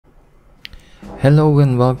Hello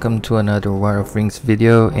and welcome to another War of Rings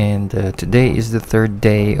video, and today is the third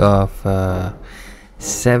day of a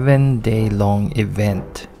 7-day long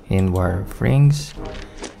event in War of Rings,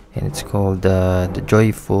 and it's called the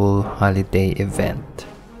Joyful Holiday Event.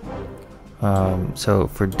 So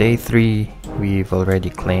for day 3 we've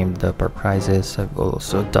already claimed the prizes. I've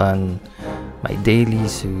also done my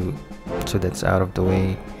dailies, so that's out of the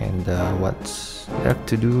way, and what's left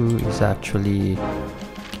to do is actually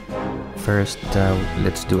first,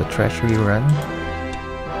 let's do a treasury run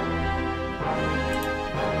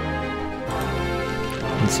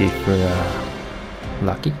and see if we're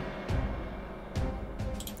lucky.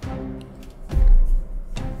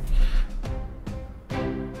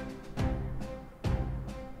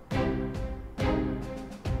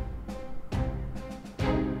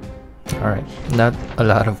 Alright, not a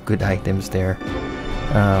lot of good items there.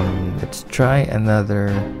 Let's try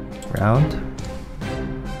another round.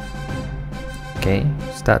 Okay,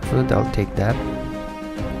 stat food, I'll take that.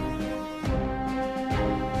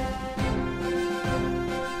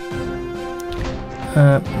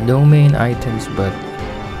 No main items, but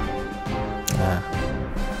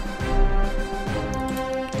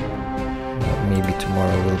maybe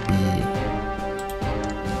tomorrow will be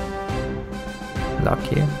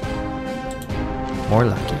luckier, more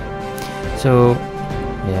lucky. So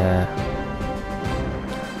yeah,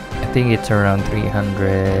 I think it's around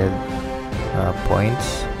 300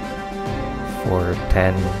 points for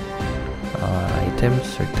 10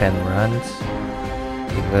 items or 10 runs,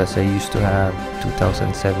 because I used to have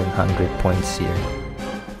 2,700 points here.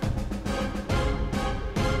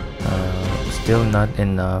 Still not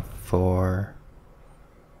enough for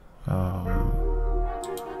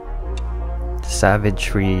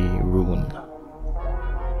Savagery rune.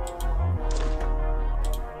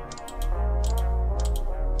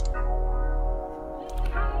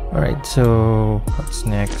 Alright, so what's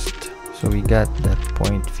next? So we got that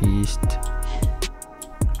point feast.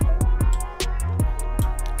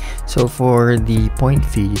 So for the point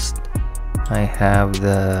feast, I have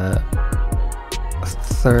the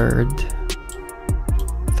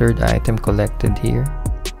third item collected here,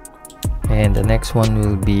 and the next one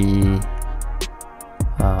will be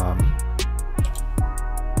an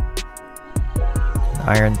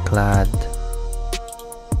ironclad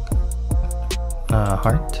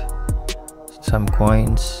heart, some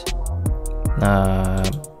coins,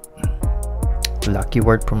 lucky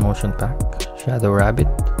word promotion pack, shadow rabbit,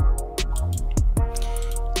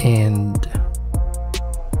 and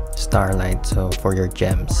starlight, so for your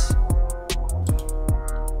gems.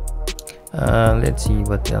 Let's see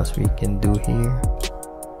what else we can do here.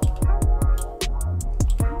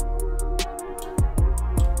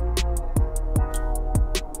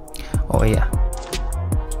 Oh yeah,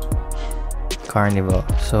 carnival.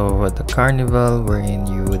 So the carnival wherein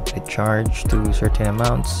you would recharge to certain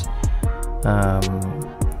amounts. I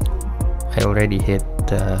already hit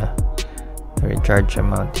the recharge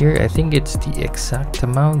amount here. I think it's the exact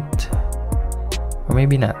amount, or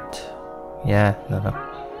maybe not. Yeah, no,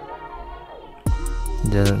 it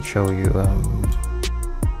doesn't show you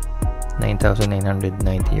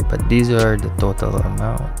 9,990, but these are the total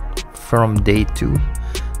amount from day 2.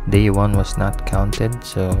 Day 1 was not counted,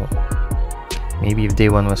 so maybe if day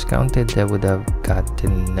 1 was counted, I would have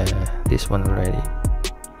gotten this one already.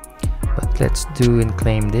 But let's do and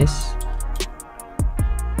claim this.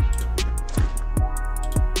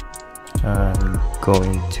 I'm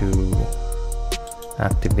going to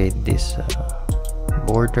activate this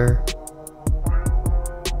border.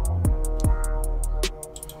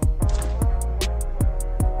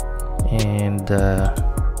 And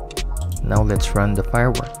now let's run the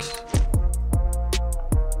fireworks.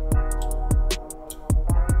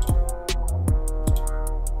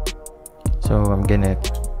 So I'm gonna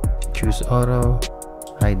choose auto,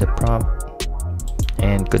 hide the prompt,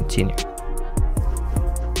 and continue.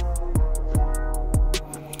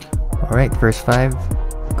 Alright, first 5,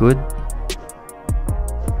 good.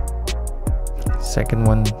 Second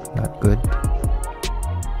one, not good.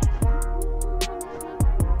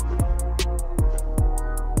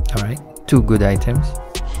 Alright, 2 good items.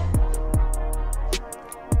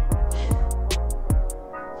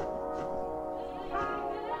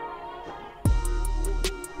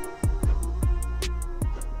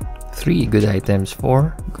 Three good items,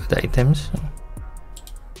 4 good items.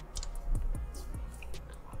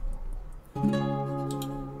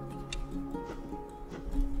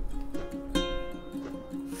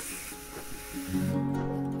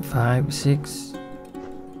 Five, 6,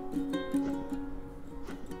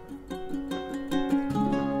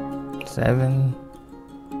 7,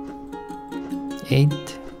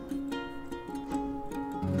 8,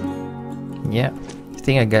 Yeah, I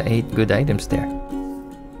think I got 8 good items there.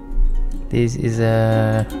 This is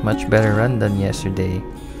a much better run than yesterday.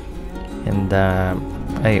 And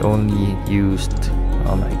I only used,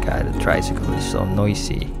 oh my god, the tricycle is so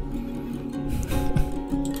noisy.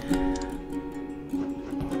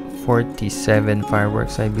 47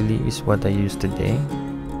 fireworks, I believe, is what I used today.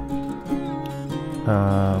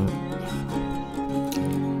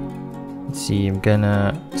 Let's see, I'm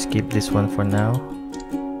gonna skip this one for now.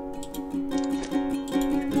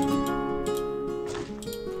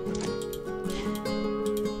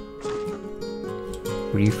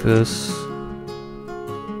 Refills.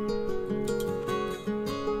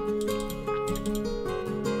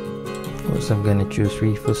 Of course, I'm gonna choose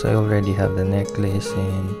refills. I already have the necklace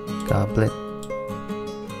and goblet.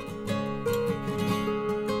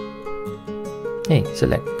 Hey,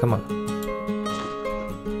 select, come on.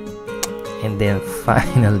 And then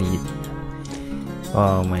finally,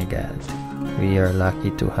 oh my god, we are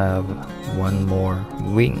lucky to have one more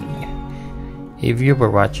wing. If you were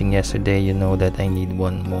watching yesterday, you know that I need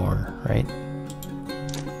one more, right?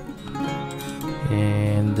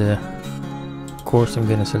 And of course, I'm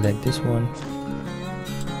gonna select this one.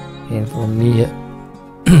 And for me,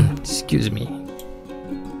 excuse me.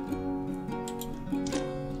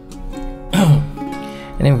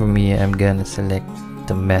 And then for me, I'm gonna select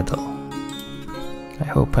the medal. I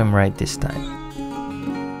hope I'm right this time.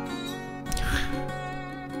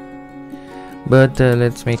 But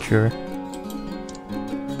let's make sure.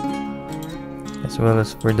 As well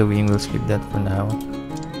as for the wing, we'll skip that for now.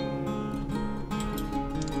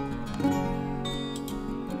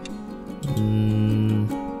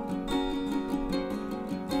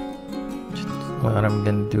 What I'm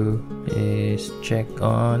gonna do is check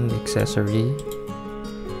on accessory,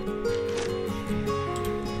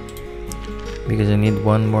 because I need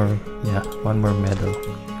one more medal.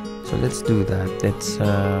 So let's do that. Let's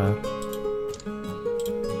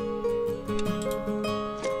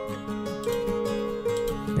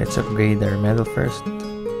upgrade our medal first,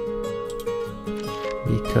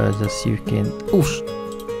 because as you can, oh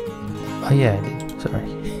yeah, I did, sorry.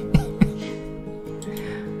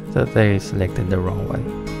 Thought I selected the wrong one.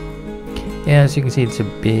 Yeah, as you can see, it's a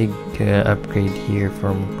big upgrade here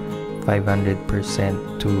from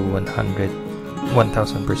 500% to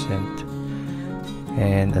 1000%,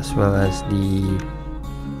 and as well as the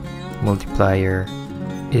multiplier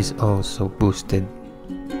is also boosted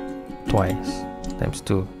twice, times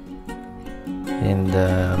 2, and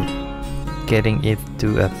getting it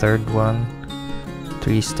to a third one,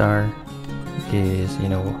 3-star, is, you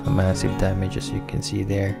know, a massive damage, as you can see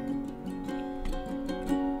there.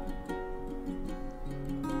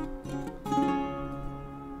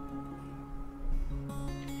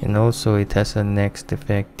 And also it has a next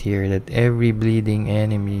effect here that every bleeding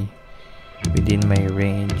enemy within my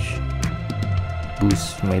range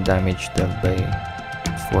boosts my damage dealt by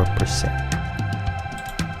 4%.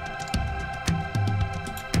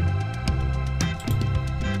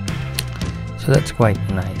 So that's quite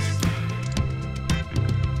nice.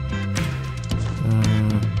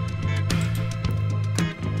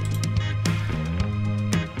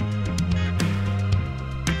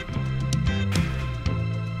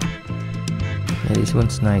 Yeah, this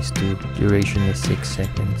one's nice too. Duration is 6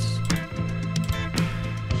 seconds.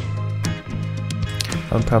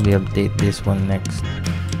 I'll probably update this one next.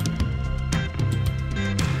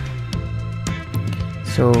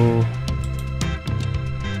 So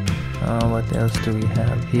what else do we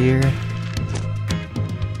have here?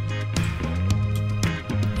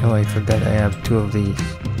 Oh, I forgot I have 2 of these.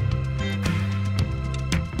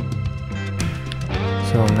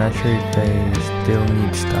 So I'm not sure if I still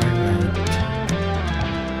need Starlight.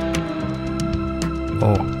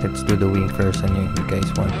 Oh, let's do the wing first. I know you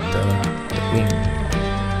guys want the wing.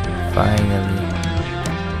 Finally.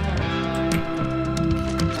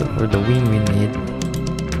 So for the wing we need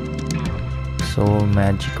Soul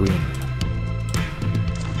Magic Ring.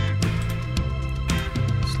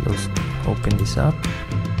 So let's open this up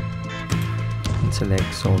and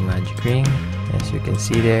select Soul Magic Ring. As you can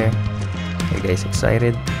see there. Are you guys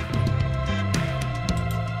excited?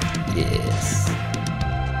 Yes.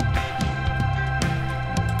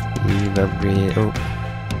 We've upgraded. Oh,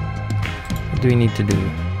 what do we need to do?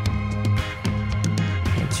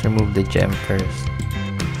 Let's remove the gem first.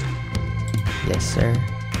 Yes, sir.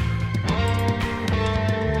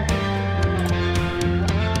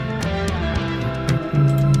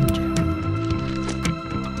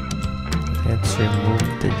 Let's remove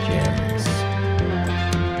the gems.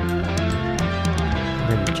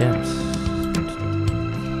 Where are the gems?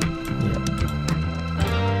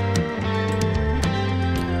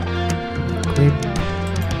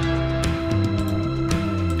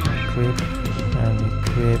 Unequip,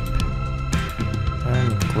 unequip,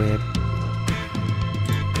 unequip.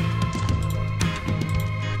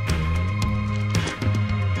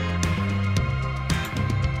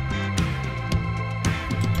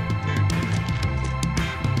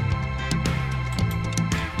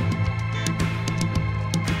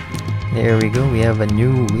 There we go, we have a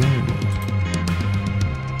new wing.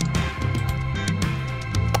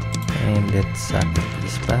 And let's suck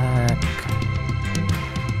this back.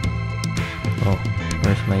 Oh,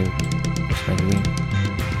 where's my wing?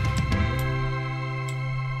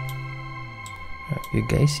 Have you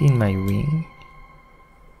guys seen my wing?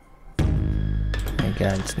 Oh my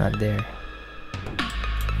god, it's not there.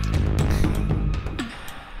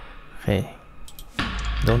 Okay,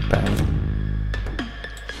 don't panic.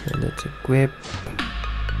 So let's equip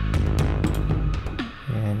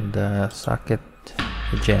and socket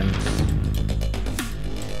the gems.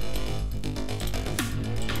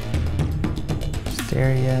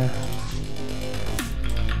 Hysteria.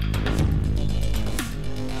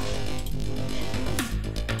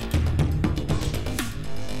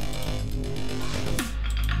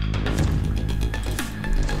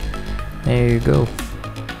 There you go.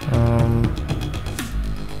 I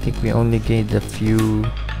think we only gained a few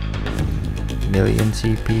million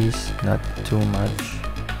CPs, not too much,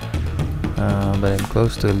 but I'm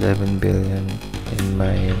close to 11 billion in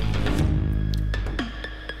my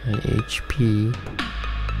HP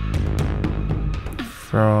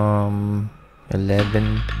from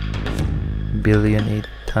 11 billion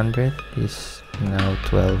 800 is now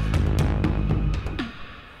 12.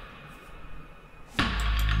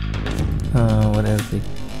 What else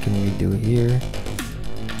can we do here?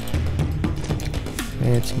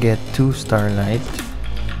 Let's get 2 Starlight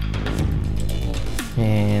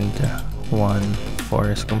and 1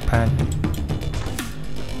 Forest Companion,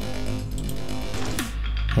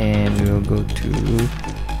 and we'll go to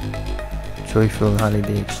Joyful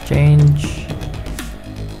Holiday Exchange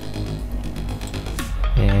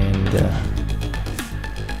and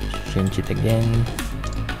change it again.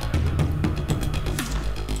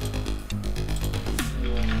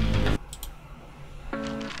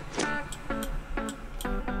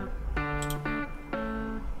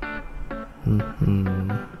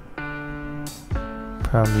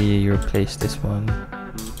 Probably replace this one.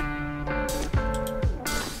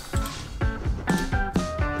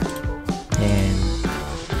 And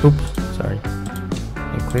oops, sorry.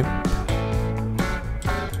 Equip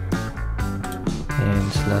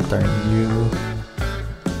and slot our new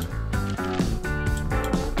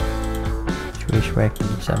Swish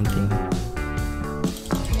Wacky something.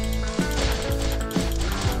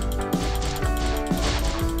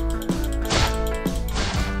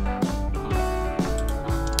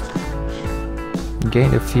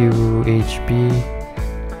 Gained a few HP,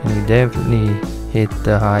 and we definitely hit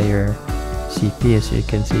the higher CP, as you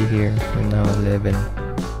can see here. We're now 11.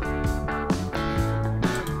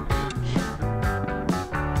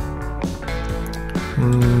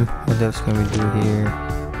 What else can we do here?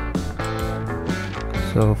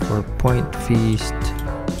 So for Point Feast,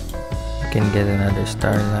 you can get another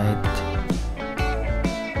Starlight.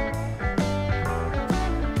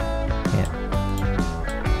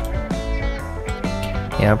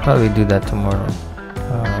 Yeah, I'll probably do that tomorrow.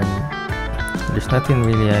 There's nothing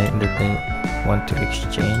really that I want to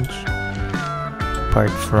exchange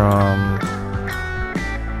apart from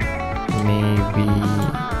maybe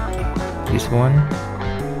this one.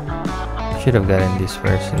 Should have gotten this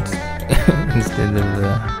first instead of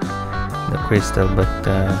the crystal, but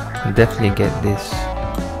I'll definitely get this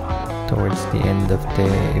towards the end of the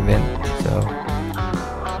event. So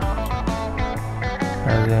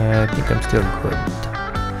I think I'm still good.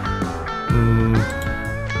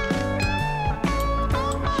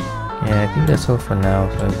 Yeah, I think that's all for now.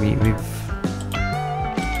 So we've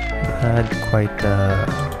had quite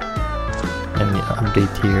an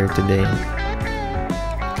update here today,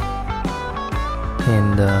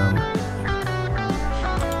 and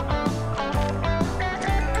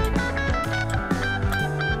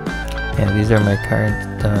yeah, these are my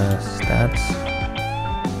current stats.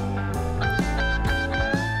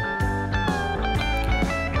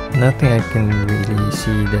 Nothing I can really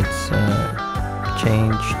see that's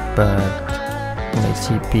changed, but my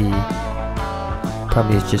CP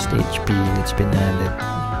probably is just HP that's been added.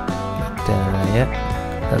 But yeah,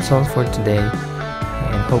 that's all for today,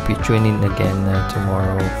 and hope you tune in again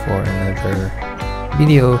tomorrow for another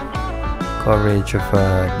video coverage of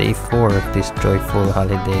day 4 of this joyful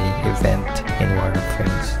holiday event in War of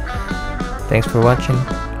Rings. Thanks for watching.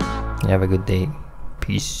 Have a good day.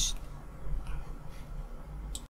 Peace.